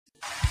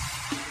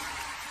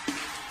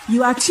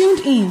You are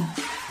tuned in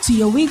to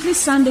your weekly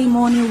Sunday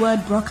morning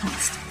word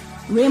broadcast,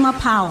 Rhema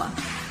Power,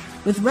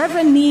 with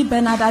Reverend Nee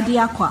Bernard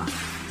Arde-Acquah,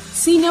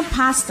 Senior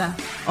Pastor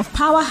of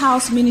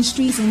Powerhouse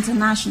Ministries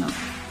International,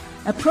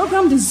 a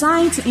program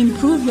designed to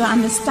improve your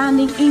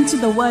understanding into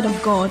the Word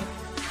of God,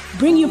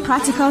 bring you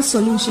practical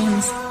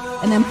solutions,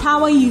 and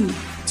empower you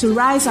to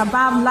rise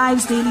above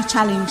life's daily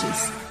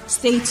challenges.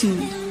 Stay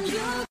tuned.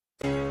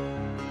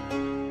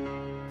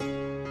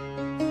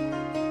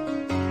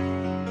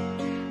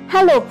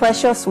 Hello,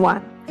 precious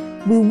one.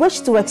 We wish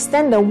to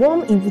extend a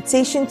warm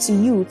invitation to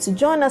you to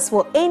join us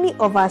for any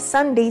of our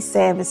Sunday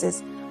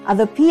services at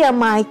the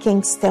PMI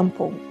King's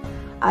Temple.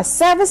 Our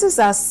services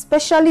are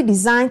specially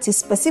designed to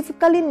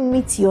specifically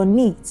meet your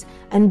needs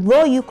and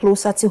draw you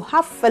closer to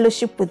have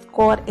fellowship with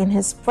God in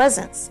His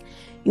presence.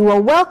 You are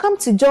welcome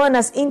to join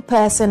us in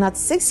person at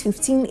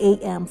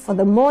 6:15 a.m. for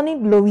the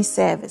morning glory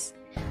service,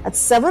 at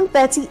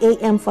 7:30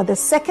 a.m. for the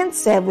second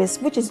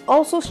service, which is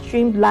also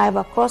streamed live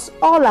across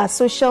all our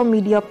social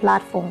media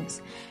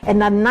platforms,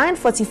 and at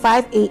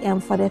 9:45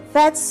 a.m. for the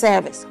third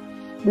service.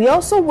 We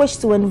also wish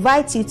to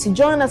invite you to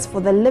join us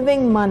for the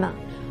Living Manna,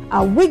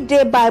 our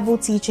weekday Bible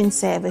teaching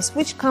service,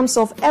 which comes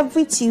off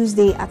every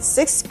Tuesday at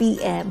 6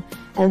 p.m.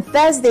 and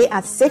Thursday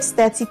at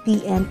 6:30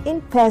 p.m.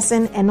 in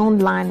person and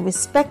online,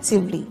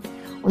 respectively.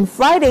 On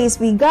Fridays,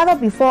 we gather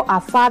before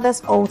our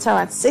Father's altar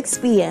at 6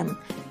 p.m.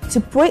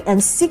 to pray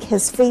and seek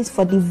His face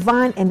for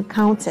divine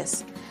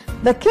encounters.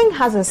 The King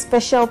has a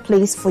special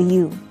place for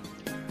you.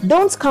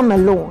 Don't come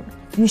alone.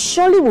 You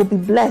surely will be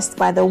blessed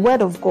by the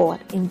word of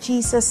God. In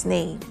Jesus'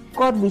 name,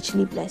 God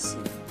richly bless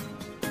you.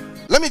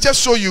 Let me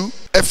just show you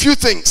a few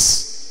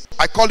things.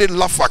 I call it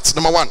love facts.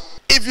 Number one,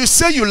 if you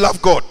say you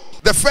love God,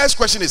 the first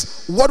question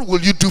is, what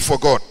will you do for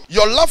God?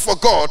 Your love for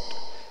God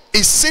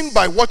is seen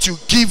by what you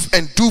give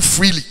and do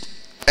freely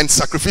and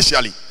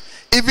sacrificially,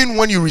 even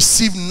when you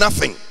receive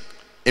nothing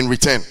in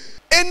return.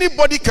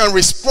 Anybody can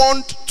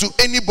respond to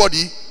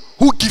anybody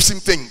who gives him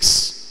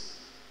things.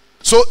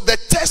 So the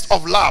test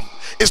of love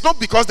is not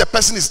because the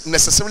person is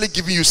necessarily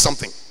giving you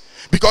something.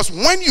 Because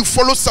when you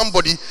follow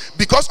somebody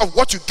because of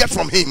what you get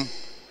from him,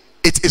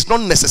 it is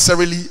not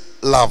necessarily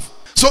love.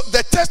 So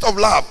the test of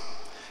love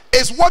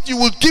is what you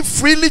will give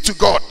freely to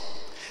God,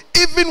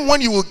 even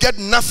when you will get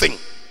nothing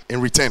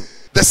in return.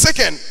 The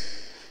second,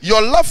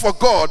 your love for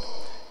God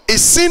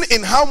is seen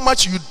in how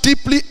much you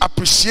deeply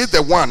appreciate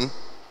the one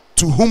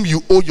to whom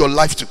you owe your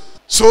life to.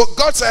 So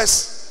God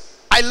says,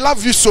 I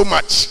love you so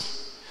much.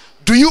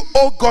 Do you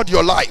owe God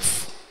your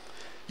life?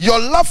 Your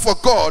love for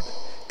God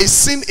is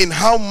seen in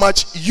how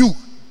much you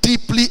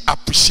deeply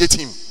appreciate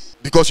Him,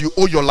 because you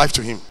owe your life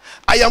to Him.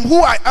 I am who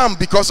I am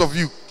because of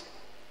you.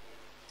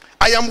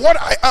 I am what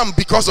I am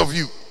because of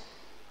you.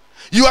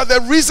 You are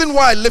the reason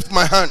why I lift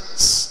my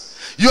hands.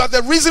 You are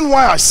the reason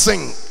why I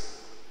sing.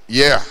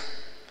 Yeah.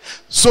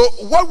 So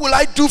what will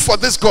I do for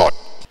this God?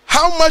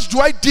 How much do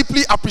I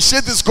deeply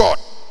appreciate this God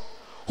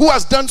who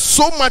has done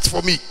so much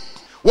for me?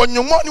 When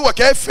you money work,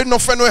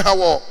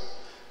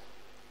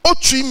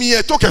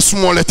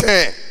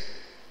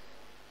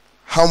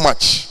 how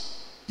much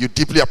you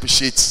deeply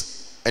appreciate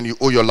and you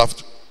owe your love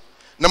to.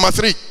 Number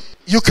three,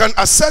 you can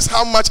assess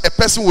how much a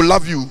person will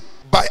love you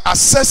by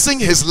assessing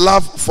his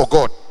love for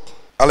God.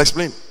 I'll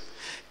explain.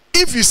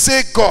 If you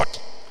say God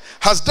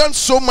has done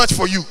so much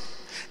for you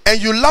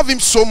and you love Him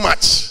so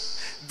much,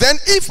 then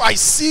if I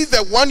see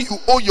the one you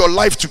owe your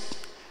life to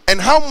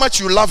and how much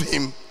you love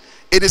Him,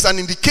 it is an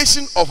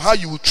indication of how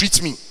you will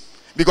treat me,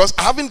 because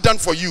I haven't done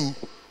for you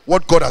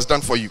what God has done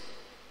for you.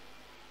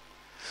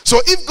 So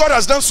if God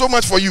has done so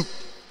much for you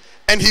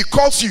and He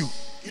calls you,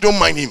 you don't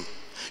mind Him,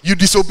 you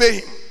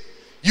disobey Him,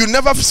 you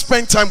never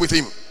spend time with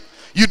Him,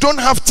 you don't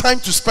have time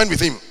to spend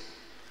with Him,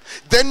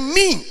 then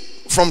me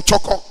from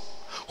Choco,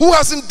 who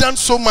hasn't done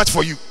so much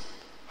for you,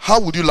 how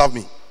would you love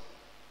me?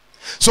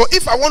 So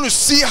if I want to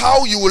see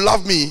how you will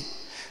love me,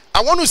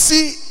 I want to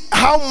see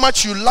how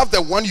much you love the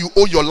one you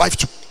owe your life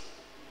to,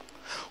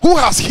 who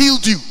has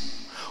healed you,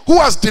 who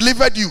has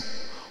delivered you,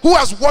 who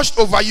has watched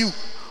over you,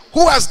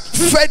 who has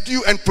fed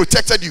you and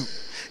protected you.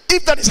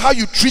 If that is how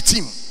you treat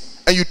Him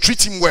and you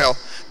treat Him well,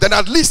 then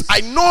at least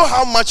I know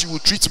how much you will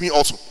treat me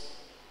also.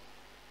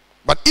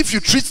 But if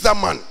you treat that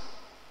man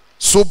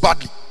so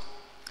badly,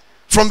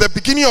 from the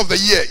beginning of the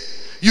year,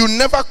 you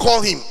never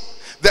call him.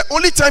 The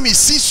only time he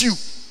sees you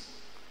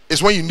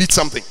is when you need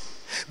something.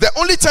 The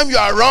only time you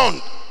are around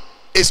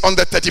is on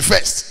the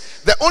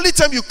 31st. The only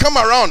time you come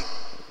around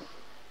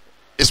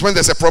is when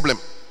there's a problem.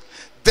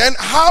 Then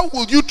how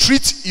will you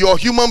treat your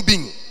human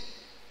being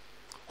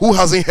who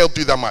hasn't helped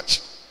you that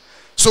much?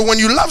 So when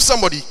you love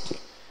somebody,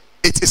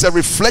 it is a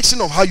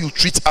reflection of how you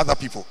treat other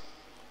people.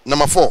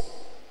 Number four,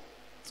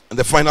 and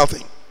the final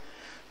thing,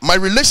 my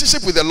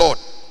relationship with the Lord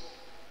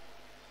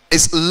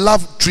is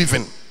love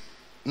driven,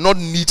 not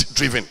need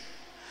driven.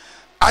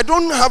 I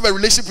don't have a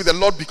relationship with the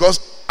Lord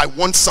because I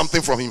want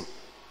something from Him.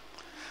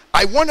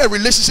 I want a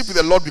relationship with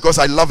the Lord because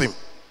I love Him.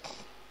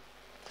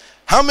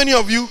 How many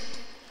of you,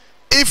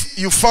 if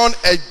you found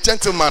a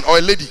gentleman or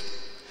a lady,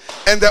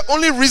 and the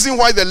only reason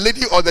why the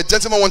lady or the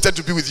gentleman wanted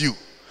to be with you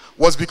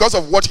was because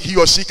of what he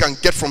or she can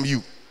get from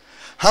you.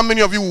 How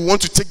many of you will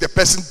want to take the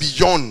person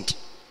beyond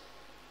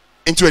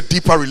into a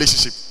deeper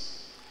relationship?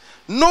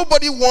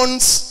 Nobody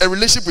wants a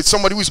relationship with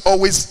somebody who is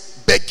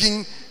always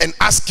begging and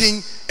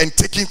asking and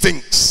taking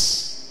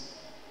things.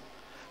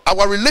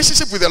 Our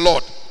relationship with the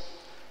Lord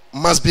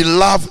must be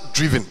love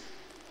driven.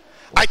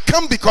 I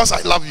come because I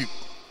love you.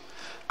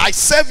 I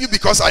serve you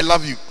because I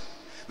love you.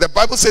 The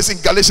Bible says in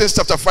Galatians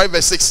chapter 5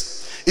 verse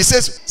 6, it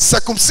says,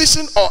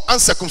 circumcision or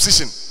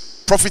uncircumcision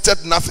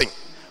profited nothing,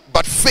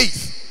 but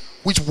faith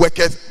which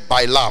worketh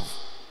by love.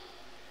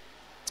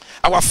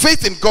 Our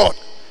faith in God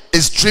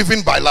is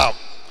driven by love.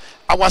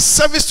 Our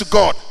service to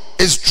God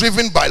is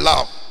driven by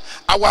love.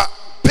 Our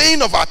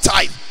paying of our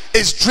tithe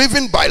is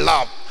driven by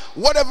love.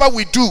 Whatever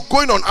we do,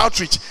 going on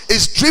outreach,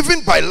 is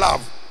driven by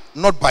love,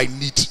 not by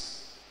need.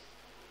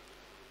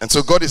 And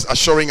so God is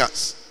assuring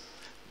us,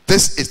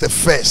 this is the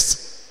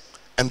first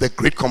and the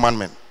great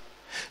commandment.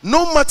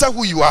 No matter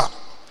who you are,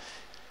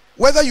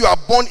 whether you are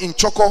born in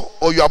Choco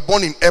or you are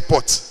born in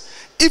Airport,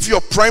 if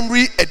your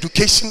primary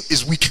education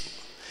is weak,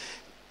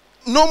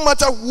 no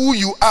matter who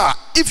you are,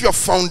 if your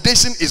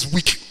foundation is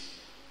weak,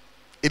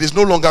 it is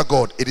no longer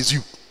God, it is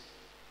you.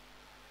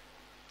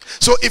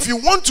 So if you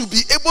want to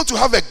be able to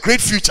have a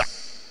great future,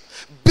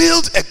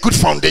 build a good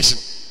foundation.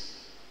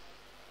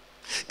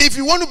 If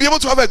you want to be able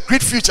to have a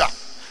great future,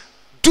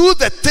 do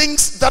the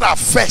things that are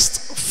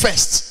first.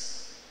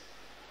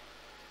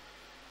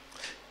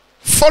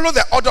 Follow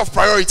the order of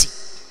priority.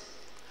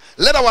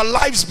 Let our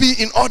lives be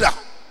in order.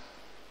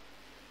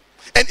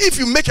 And if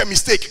you make a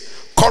mistake,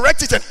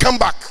 correct it and come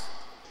back.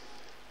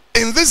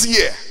 In this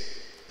year,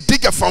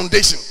 dig a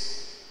foundation.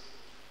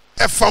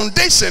 A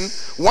foundation,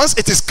 once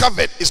it is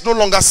covered, is no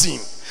longer seen.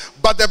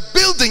 But the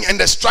building and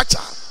the structure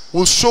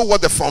will show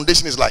what the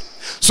foundation is like.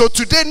 So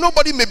today,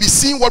 nobody may be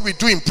seeing what we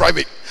do in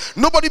private.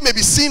 Nobody may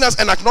be seeing us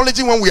and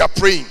acknowledging when we are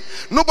praying.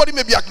 Nobody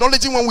may be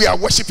acknowledging when we are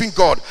worshiping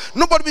God.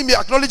 Nobody may be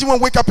acknowledging when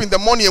we wake up in the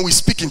morning and we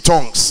speak in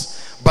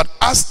tongues. But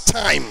as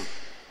time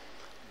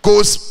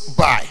goes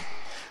by,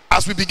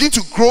 as we begin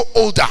to grow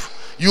older,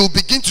 you'll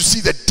begin to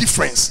see the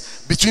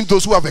difference between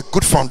those who have a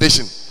good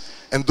foundation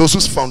and those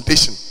whose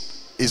foundation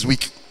is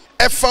weak.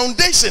 A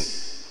foundation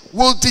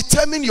will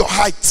determine your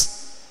height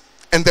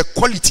and the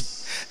quality,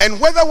 and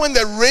whether when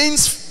the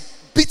rains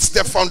beats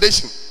the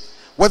foundation,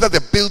 whether the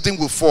building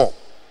will fall.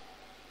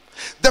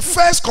 The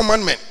first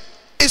commandment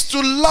is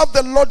to love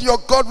the Lord your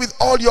God with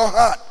all your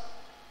heart,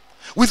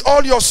 with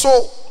all your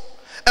soul,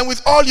 and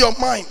with all your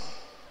mind.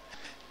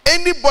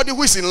 Anybody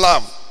who is in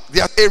love,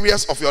 there are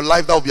areas of your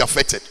life that will be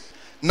affected.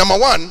 Number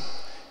one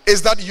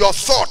is that your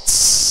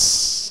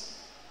thoughts.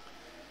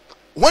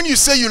 When you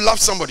say you love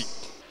somebody,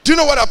 do you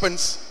know what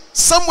happens?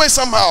 Somewhere,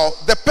 somehow,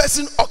 the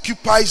person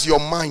occupies your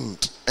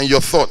mind and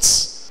your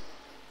thoughts.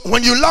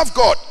 When you love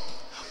God,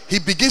 He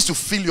begins to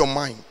fill your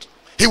mind.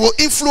 He will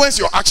influence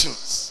your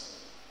actions.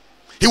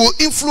 He will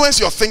influence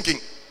your thinking.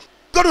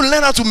 You've got to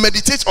learn how to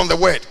meditate on the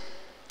word.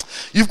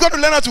 You've got to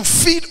learn how to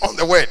feed on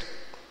the word.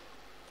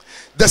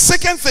 The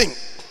second thing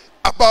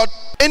about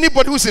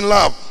anybody who's in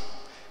love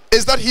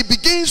is that he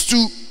begins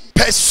to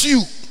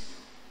pursue.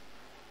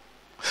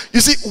 You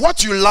see,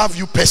 what you love,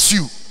 you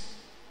pursue.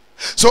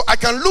 So I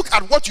can look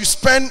at what you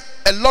spend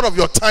a lot of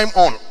your time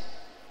on,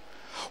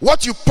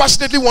 what you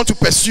passionately want to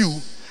pursue,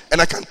 and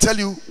I can tell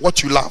you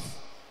what you love.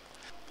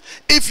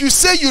 If you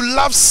say you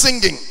love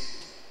singing,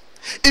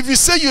 if you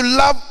say you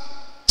love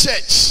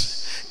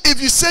church,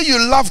 if you say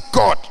you love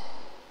God,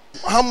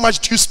 how much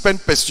do you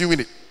spend pursuing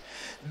it?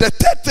 The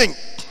third thing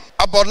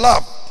about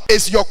love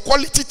is your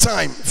quality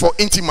time for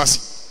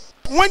intimacy.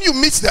 When you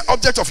meet the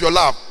object of your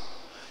love,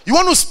 you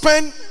want to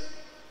spend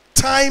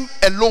time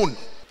alone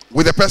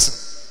with the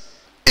person.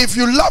 If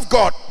you love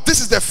God, this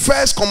is the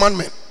first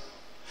commandment.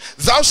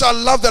 Thou shalt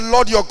love the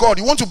Lord your God.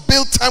 You want to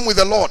build time with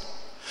the Lord.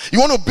 You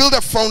want to build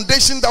a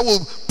foundation that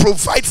will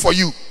provide for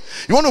you.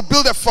 You want to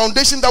build a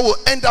foundation that will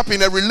end up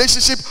in a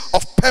relationship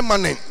of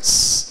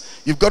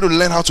permanence. You've got to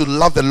learn how to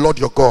love the Lord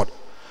your God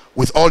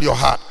with all your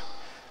heart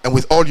and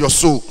with all your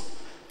soul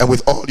and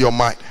with all your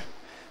mind.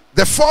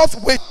 The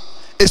fourth way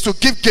is to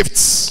give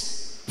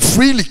gifts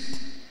freely.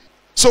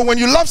 So when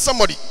you love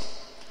somebody,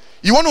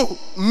 you want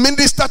to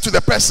minister to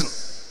the person.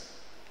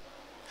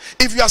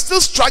 If you are still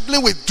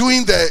struggling with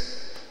doing the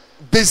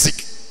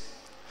basic,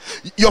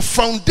 your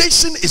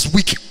foundation is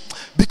weak.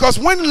 Because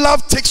when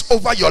love takes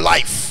over your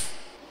life,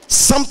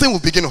 something will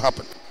begin to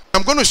happen.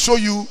 I'm going to show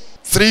you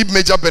 3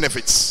 major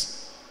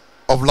benefits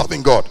of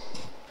loving God.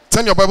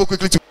 Turn your Bible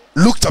quickly to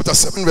Luke chapter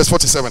 7 verse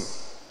 47.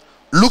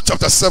 Luke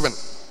chapter 7.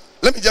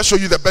 Let me just show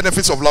you the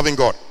benefits of loving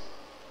God.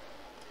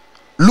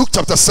 Luke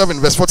chapter 7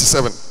 verse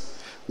 47.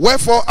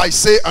 Wherefore I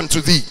say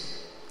unto thee,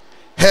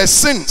 her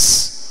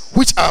sins,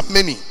 which are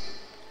many,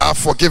 are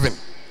forgiven,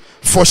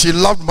 for she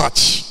loved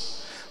much.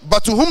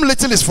 But to whom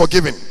little is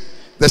forgiven,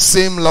 the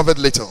same loveth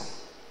little.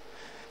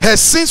 Her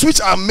sins,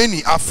 which are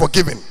many, are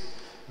forgiven,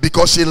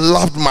 because she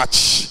loved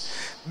much.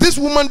 This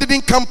woman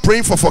didn't come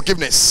praying for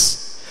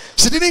forgiveness.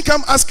 She didn't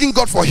come asking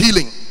God for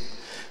healing.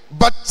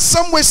 But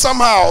some way,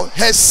 somehow,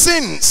 her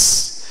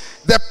sins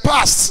The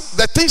past,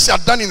 the things she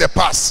had done in the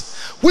past,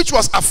 which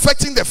was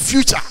affecting the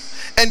future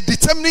and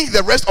determining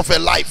the rest of her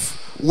life,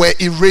 were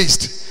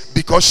erased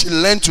because she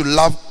learned to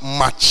love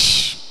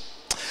much.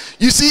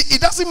 You see,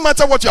 it doesn't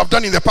matter what you have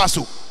done in the past,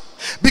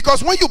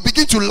 because when you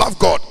begin to love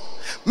God,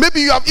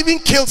 maybe you have even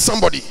killed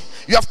somebody,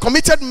 you have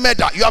committed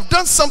murder, you have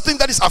done something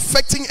that is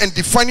affecting and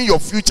defining your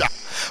future.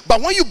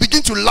 But when you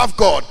begin to love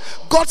God,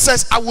 God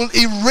says, I will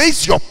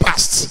erase your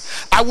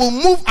past. I will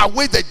move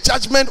away the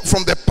judgment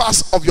from the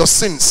past of your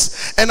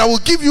sins, and I will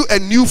give you a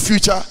new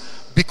future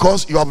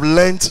because you have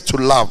learned to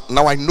love.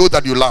 Now I know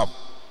that you love.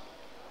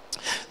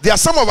 There are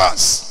some of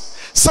us,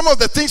 some of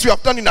the things we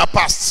have done in our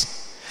past,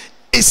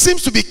 it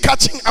seems to be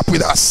catching up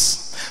with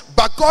us.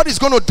 But God is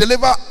going to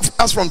deliver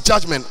us from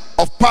judgment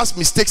of past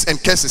mistakes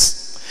and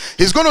curses.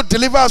 He's going to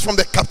deliver us from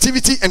the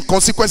captivity and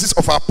consequences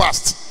of our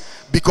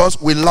past because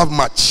we love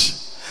much.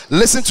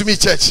 Listen to me,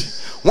 church.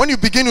 When you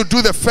begin to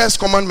do the first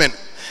commandment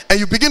and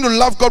you begin to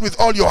love God with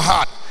all your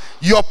heart,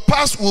 your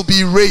past will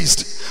be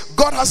erased.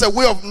 God has a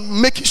way of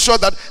making sure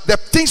that the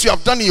things you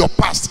have done in your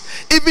past,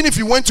 even if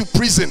you went to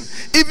prison,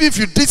 even if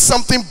you did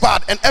something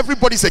bad and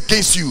everybody's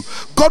against you,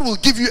 God will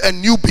give you a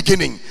new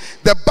beginning.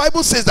 The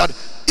Bible says that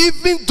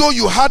even though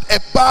you had a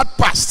bad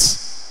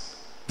past,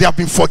 they have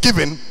been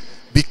forgiven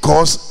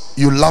because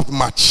you loved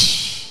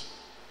much.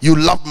 You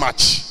loved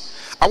much.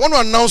 I want to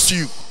announce to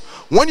you,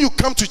 when you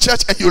come to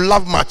church and you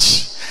love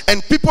much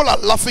and people are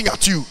laughing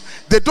at you,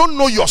 they don't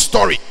know your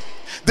story.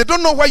 They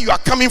don't know where you are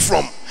coming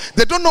from.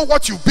 They don't know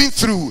what you've been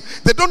through.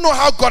 They don't know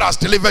how God has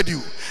delivered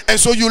you. And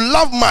so you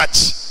love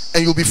much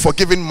and you'll be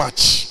forgiven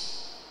much.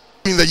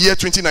 In the year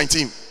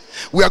 2019,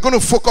 we are going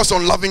to focus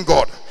on loving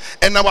God.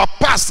 And our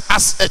past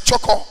as a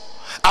choco,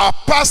 our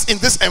past in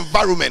this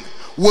environment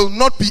will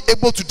not be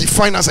able to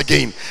define us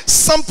again.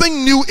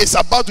 Something new is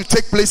about to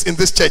take place in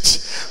this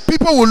church.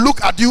 People will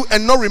look at you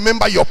and not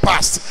remember your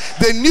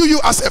past. They knew you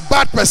as a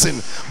bad person,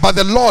 but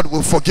the Lord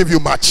will forgive you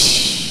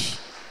much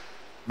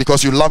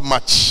because you love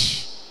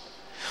much.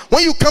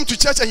 When you come to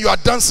church and you are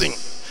dancing,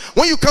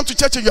 when you come to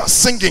church and you are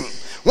singing,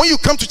 when you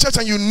come to church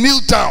and you kneel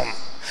down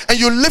and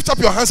you lift up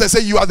your hands and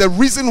say, you are the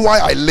reason why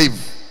I live.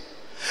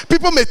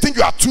 People may think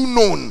you are too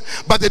known,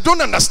 but they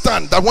don't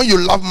understand that when you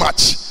love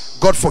much,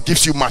 God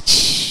forgives you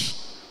much.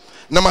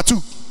 Number 2,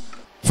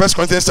 1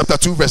 Corinthians chapter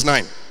 2 verse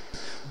 9.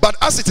 But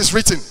as it is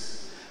written,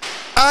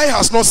 eye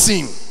has not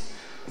seen,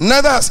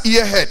 neither has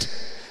ear heard,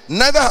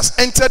 neither has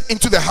entered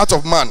into the heart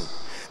of man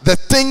the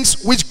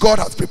things which God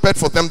has prepared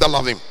for them that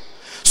love him.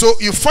 So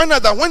you find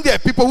out that when there are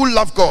people who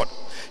love God,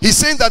 he's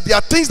saying that there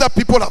are things that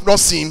people have not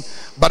seen,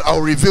 but I'll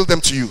reveal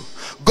them to you.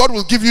 God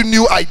will give you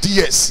new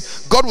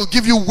ideas. God will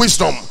give you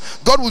wisdom.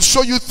 God will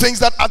show you things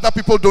that other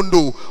people don't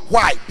know.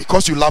 Why?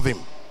 Because you love him.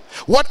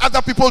 What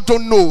other people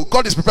don't know,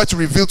 God is prepared to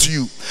reveal to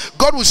you.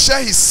 God will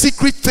share his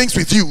secret things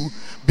with you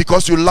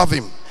because you love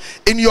him.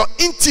 In your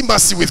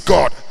intimacy with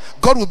God,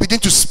 God will begin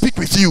to speak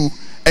with you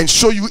and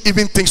show you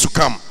even things to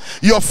come.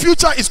 Your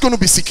future is going to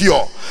be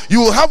secure. You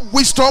will have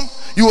wisdom.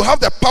 You will have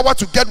the power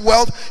to get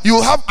wealth. You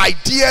will have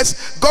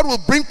ideas. God will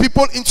bring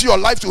people into your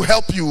life to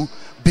help you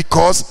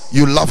because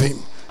you love him.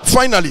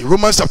 Finally,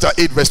 Romans chapter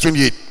 8 verse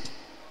 28.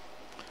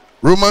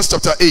 Romans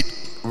chapter 8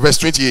 verse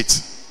 28.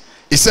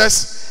 It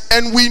says,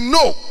 and we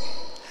know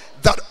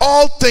that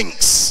all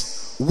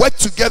things work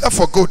together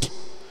for good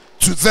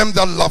to them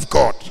that love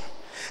God.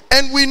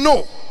 And we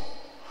know,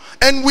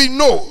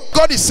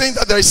 God is saying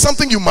that there is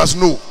something you must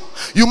know.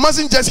 You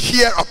mustn't just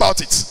hear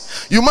about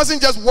it. You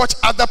mustn't just watch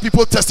other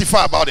people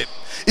testify about it.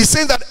 He's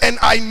saying that, and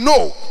I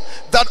know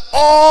that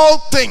all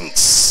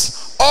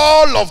things,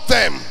 all of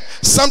them,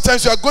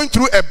 sometimes you are going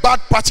through a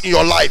bad patch in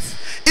your life.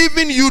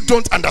 Even you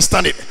don't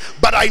understand it,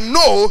 but I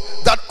know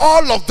that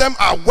all of them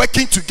are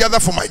working together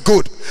for my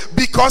good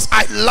because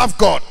I love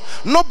God.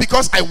 Not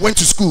because I went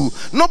to school,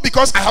 not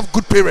because I have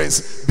good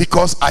parents,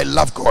 because I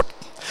love God.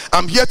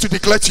 I'm here to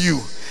declare to you,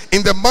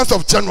 in the month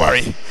of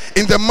January,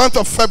 in the month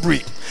of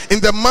February, in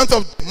the month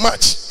of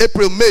March,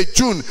 April, May,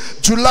 June,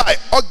 July,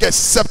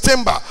 August,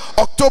 September,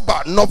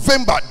 October,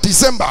 November,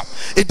 December,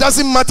 it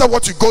doesn't matter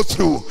what you go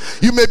through.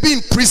 You may be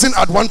in prison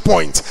at one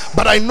point,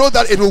 but I know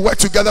that it will work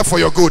together for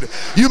your good.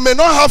 You may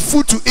not have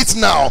food to eat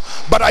now,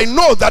 but I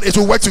know that it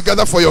will work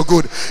together for your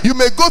good. You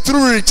may go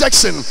through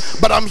rejection,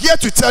 but I'm here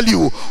to tell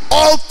you,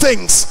 all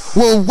things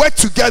will work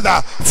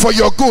together for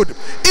your good.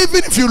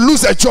 Even if you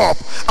lose a job,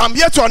 I'm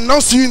here to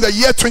announce to you in the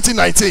year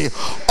 2019,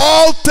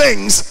 all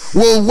things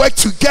will work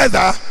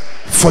together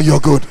for your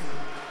good.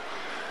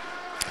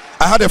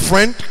 I had a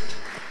friend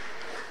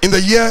in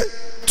the year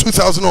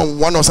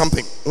 2001 or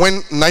something,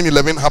 when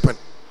 9/11 happened.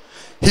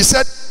 He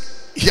said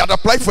he had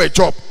applied for a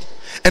job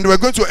and they were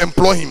going to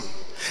employ him,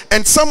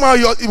 and somehow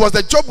it was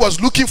the job was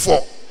looking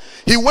for.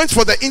 He went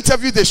for the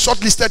interview. They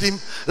shortlisted him.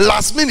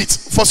 Last minute,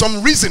 for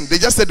some reason, they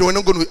just said they were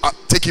not going to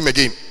take him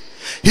again.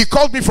 He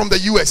called me from the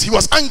US. He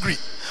was angry.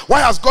 Why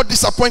has God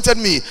disappointed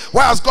me?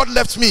 Why has God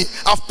left me?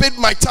 I've paid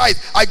my tithe.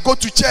 I go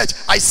to church.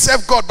 I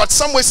serve God. But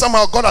some way,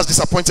 somehow, God has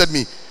disappointed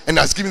me and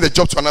has given the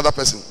job to another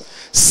person.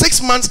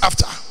 6 months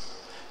after,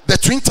 the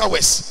Twin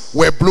Towers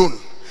were blown.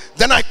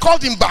 Then I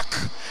called him back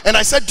and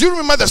I said, do you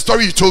remember the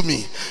story you told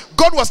me?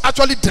 God was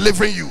actually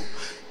delivering you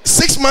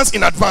 6 months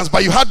in advance,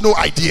 but you had no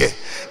idea.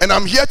 And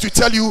I'm here to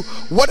tell you,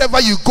 whatever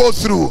you go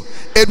through,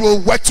 it will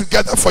work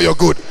together for your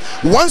good.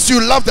 Once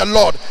you love the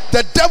Lord,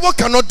 the devil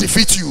cannot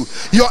defeat you.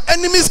 Your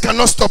enemies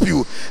cannot stop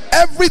you.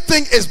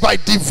 Everything is by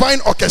divine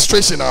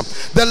orchestration.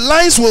 The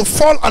lines will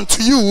fall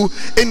unto you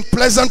in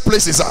pleasant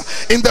places.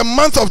 In the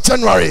month of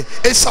January,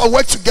 it shall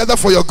work together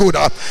for your good.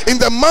 In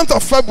the month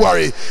of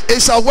February,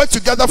 it shall work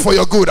together for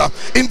your good.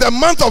 In the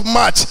month of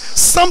March,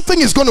 something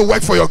is going to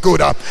work for your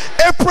good.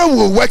 April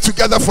will work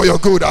together for your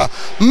good.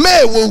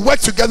 May will work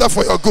together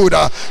for your good.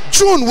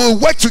 June will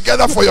work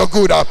together for your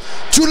good.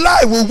 July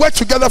will work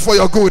together for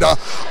your good.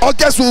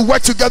 August will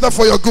work together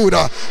for your good.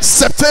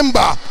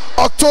 September,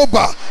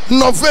 October,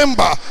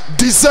 November,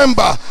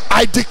 December,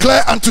 I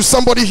declare unto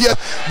somebody here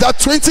that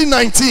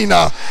 2019,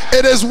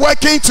 it is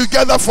working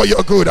together for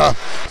your good.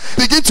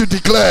 Begin to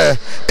declare,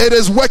 it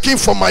is working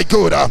for my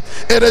good.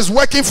 It is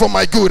working for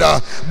my good.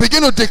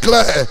 Begin to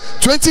declare,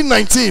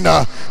 2019,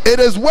 it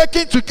is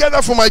working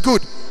together for my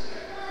good.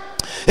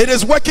 It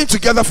is working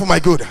together for my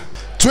good.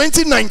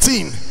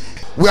 2019,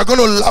 we are going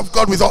to love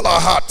God with all our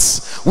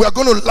hearts. We are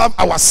going to love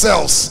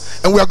ourselves,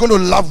 and we are going to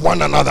love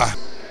one another.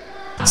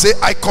 Say,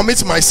 I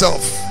commit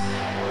myself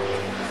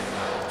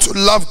to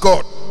love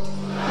God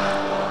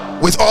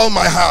with all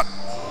my heart,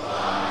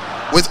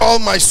 with all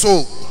my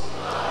soul,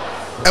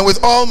 and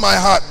with all my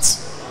heart.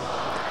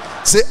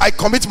 Say, I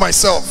commit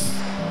myself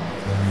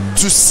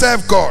to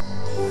serve God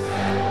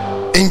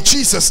in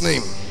Jesus'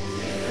 name.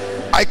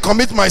 I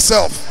commit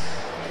myself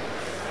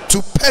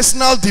to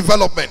personal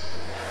development.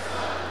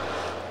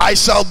 I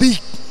shall be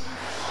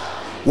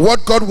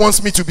what God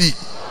wants me to be,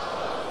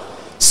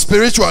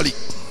 spiritually,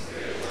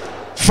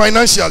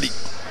 financially,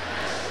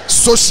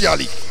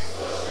 socially.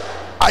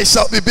 I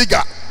shall be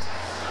bigger,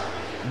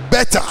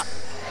 better,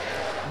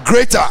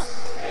 greater,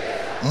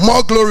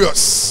 more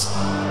glorious.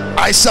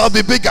 I shall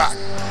be bigger,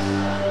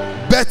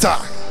 better,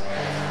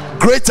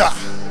 greater,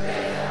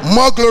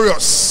 more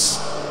glorious.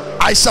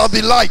 I shall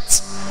be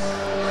light.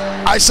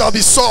 I shall be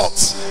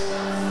salt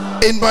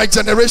in my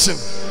generation.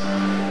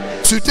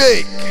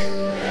 Today,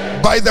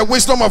 by the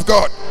wisdom of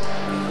God,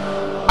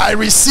 I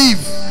receive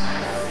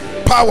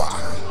power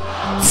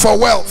for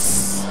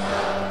wealth.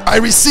 I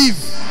receive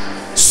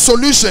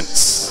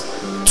solutions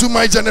to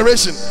my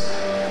generation.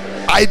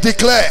 I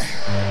declare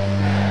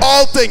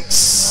all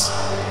things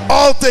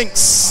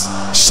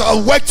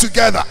shall work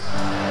together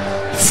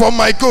for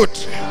my good.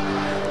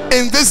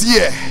 In this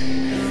year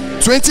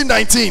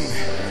 2019,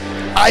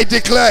 I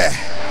declare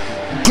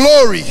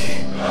glory,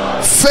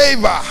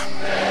 favor,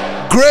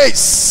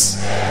 grace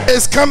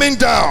is coming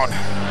down.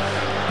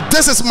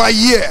 This is my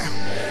year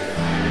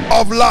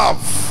of love.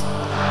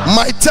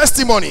 My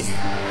testimony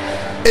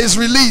is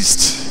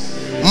released.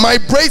 My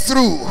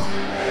breakthrough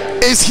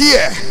is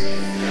here.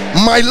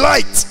 My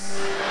light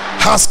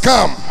has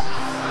come.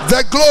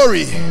 The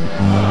glory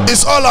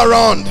is all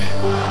around.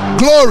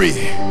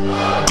 Glory,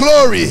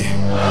 glory,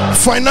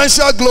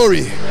 financial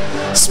glory,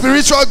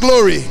 spiritual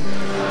glory,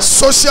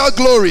 social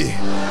glory,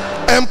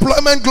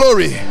 employment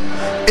glory.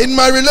 In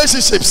my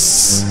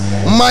relationships,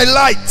 my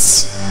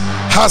light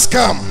has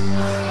come.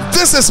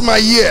 This is my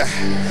year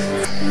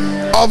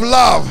of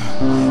love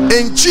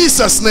in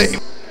Jesus' name.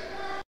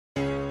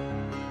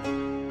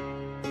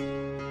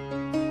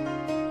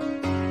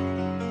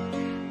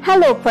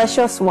 Hello,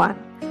 precious one.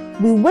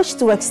 We wish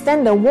to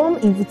extend a warm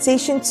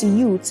invitation to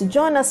you to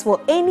join us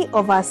for any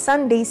of our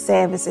Sunday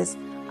services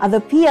at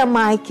the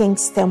PMI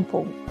King's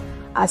Temple.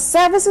 Our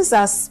services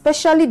are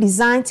specially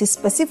designed to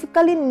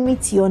specifically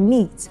meet your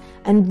needs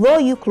and draw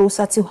you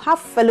closer to have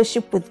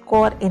fellowship with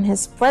God in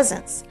His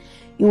presence.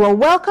 You are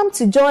welcome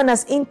to join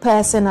us in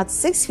person at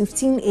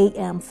 6:15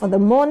 a.m. for the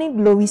morning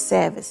glory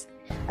service,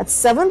 at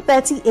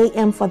 7:30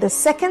 a.m. for the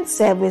second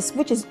service,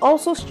 which is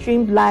also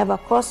streamed live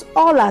across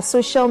all our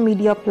social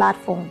media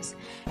platforms,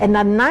 and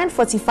at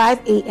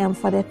 9:45 a.m.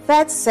 for the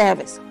third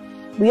service.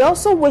 We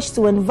also wish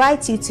to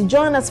invite you to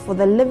join us for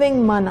the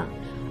Living Manna,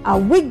 our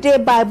weekday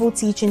Bible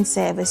teaching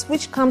service,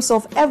 which comes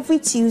off every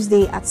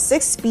Tuesday at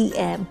 6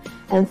 p.m.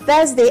 and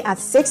Thursday at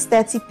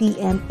 6:30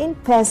 p.m. in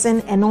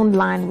person and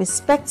online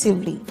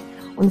respectively.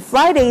 On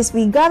Fridays,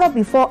 we gather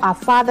before our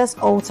Father's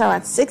altar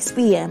at 6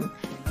 p.m.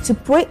 to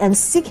pray and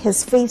seek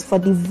His face for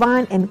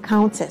divine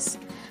encounters.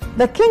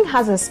 The King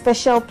has a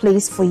special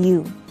place for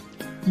you.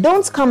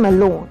 Don't come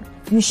alone.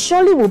 You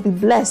surely will be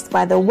blessed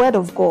by the word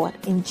of God.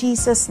 In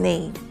Jesus'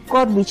 name,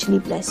 God richly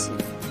bless you.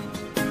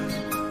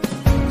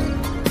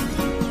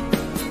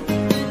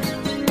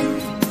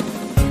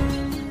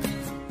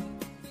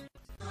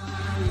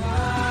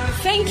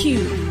 Thank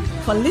you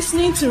for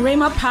listening to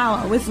Rhema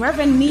Power with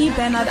Reverend Nee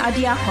Bernard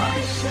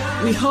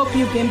Arde-Acquah. We hope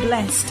you've been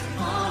blessed.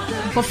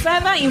 For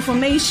further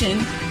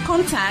information,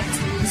 contact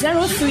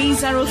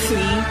 0303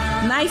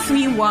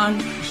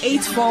 931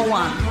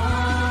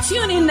 841.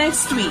 Tune in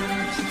next week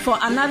for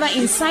another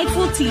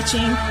insightful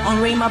teaching on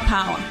Rhema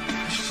Power.